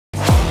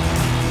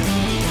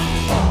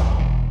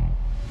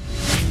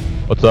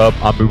What's up?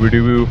 I'm Bubu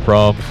Dubu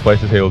from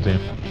Splice's Halo team.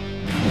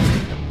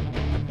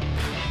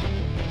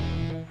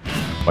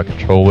 My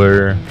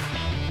controller,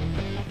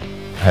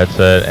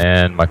 headset,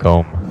 and my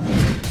comb.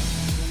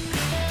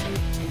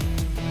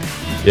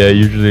 Yeah,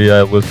 usually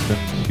I listen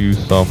to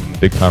some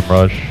Big Time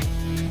Rush.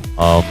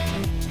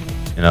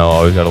 You know,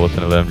 always gotta listen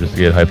to them just to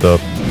get hyped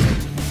up.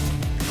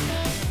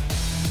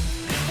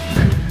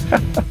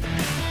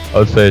 I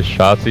would say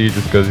Shotzi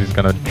just because he's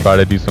gonna try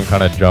to do some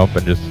kind of jump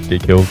and just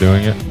get kills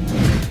doing it.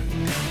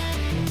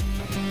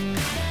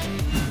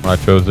 When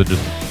I chose to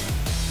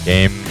just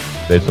game,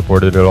 they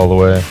supported it all the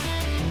way,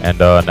 and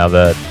now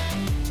that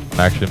I'm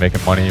actually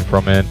making money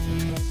from it,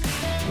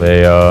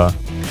 they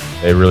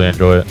really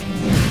enjoy it.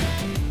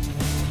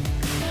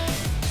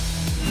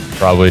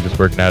 Probably just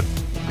working at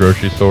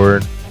grocery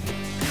store,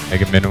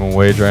 making minimum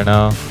wage right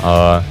now,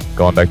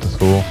 going back to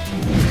school.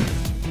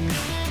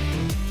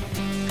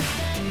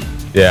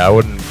 Yeah, I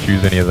wouldn't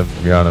choose any of them,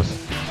 to be honest.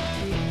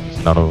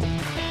 It's none of them.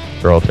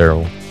 They're all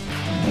terrible.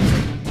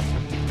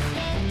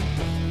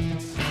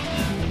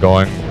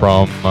 Going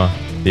from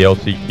the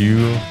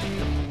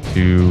LCQ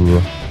to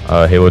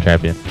Halo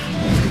Champion.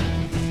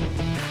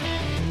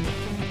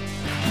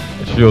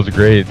 It feels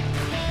great.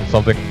 It's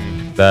something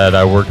that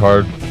I worked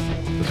hard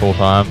this whole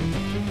time,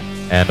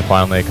 and to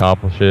finally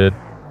accomplish it,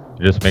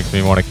 it just makes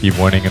me want to keep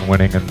winning and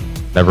winning and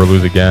never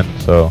lose again,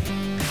 so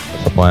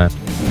that's the plan.